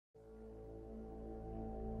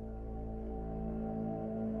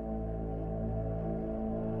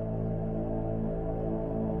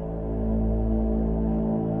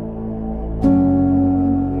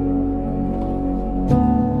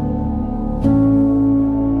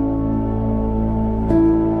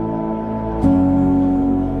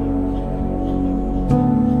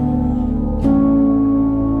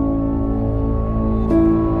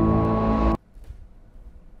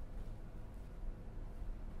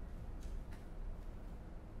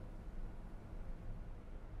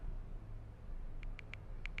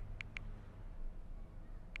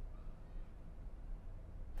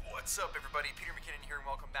What's up everybody, Peter McKinnon here and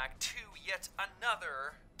welcome back to yet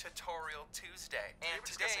another Tutorial Tuesday. And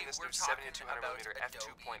today we're talking about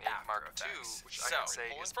f2.8 Mark II, which I can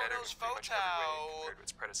say is better in pretty much every way compared to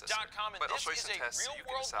its predecessor. But I'll show you some tests so you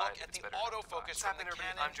can decide if it's better or not. What's happening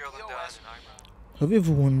everybody? I'm Gerald Dunn and I'm... Have you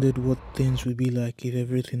ever wondered what things would be like if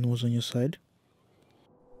everything was on your side?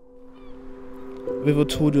 Have you ever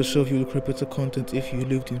told yourself you would create better content if you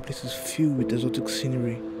lived in places filled with exotic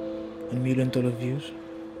scenery and million-dollar views?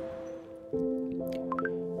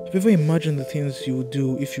 Have you ever imagined the things you would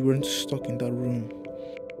do if you weren't stuck in that room?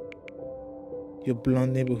 Your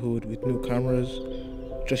bland neighborhood with no cameras,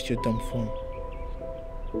 just your dumb phone.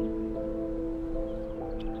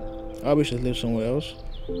 I wish I lived somewhere else.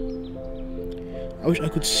 I wish I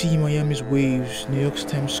could see Miami's waves, New York's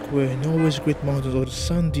Times Square, Norway's Great Mountains, or the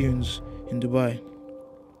sand dunes in Dubai.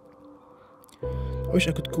 I wish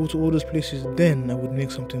I could go to all those places, then I would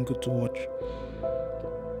make something good to watch.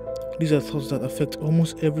 These are thoughts that affect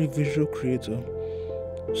almost every visual creator.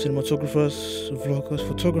 Cinematographers, vloggers,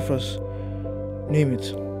 photographers, name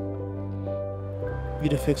it.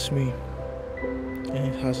 It affects me, and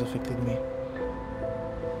it has affected me.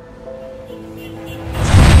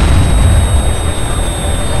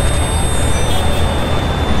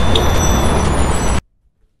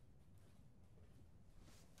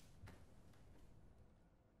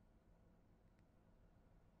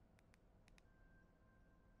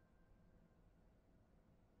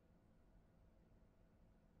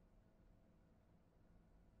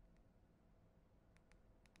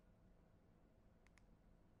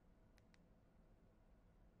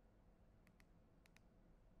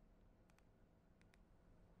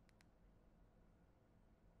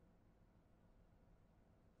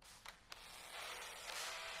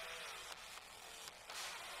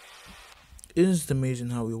 Isn't it amazing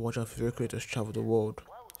how we watch our favorite creators travel the world,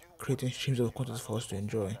 creating streams of content for us to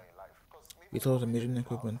enjoy, with all the amazing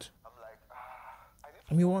equipment?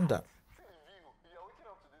 And we want that.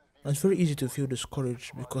 And it's very easy to feel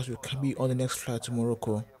discouraged because we can be on the next flight to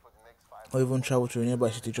Morocco, or even travel to a nearby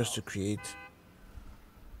city just to create.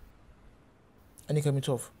 And it can be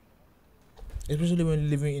tough, especially when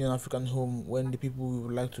living in an African home when the people we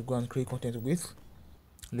would like to go and create content with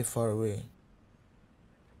live far away.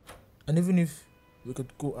 And even if we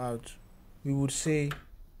could go out, we would say,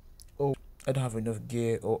 oh, I don't have enough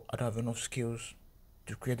gear or I don't have enough skills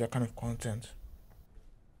to create that kind of content.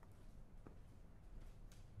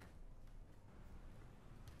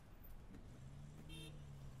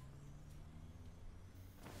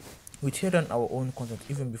 We tear down our own content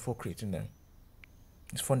even before creating them.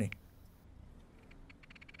 It's funny.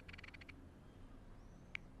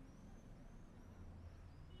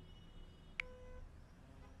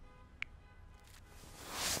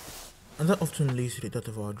 And that often leads to the death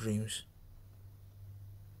of our dreams.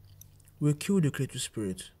 We kill the creative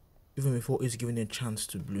spirit even before it's given a chance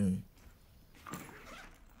to bloom.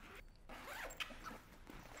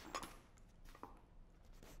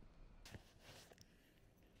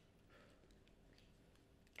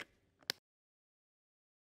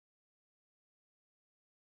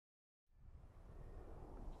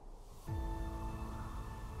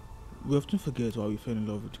 We often forget why we fell in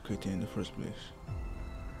love with creating in the first place.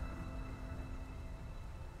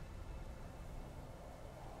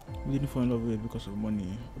 We didn't fall in love with it because of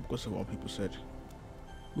money or because of what people said.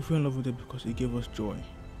 We fell in love with it because it gave us joy.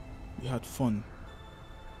 We had fun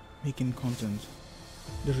making content.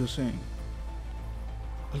 There's a saying,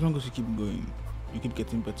 as long as you keep going, you keep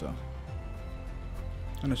getting better.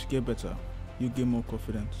 And as you get better, you gain more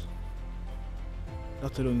confidence.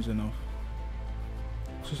 That alone is enough.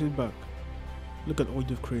 So sit back, look at all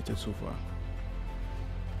you've created so far,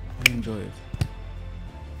 and enjoy it.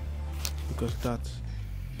 Because that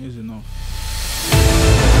is enough.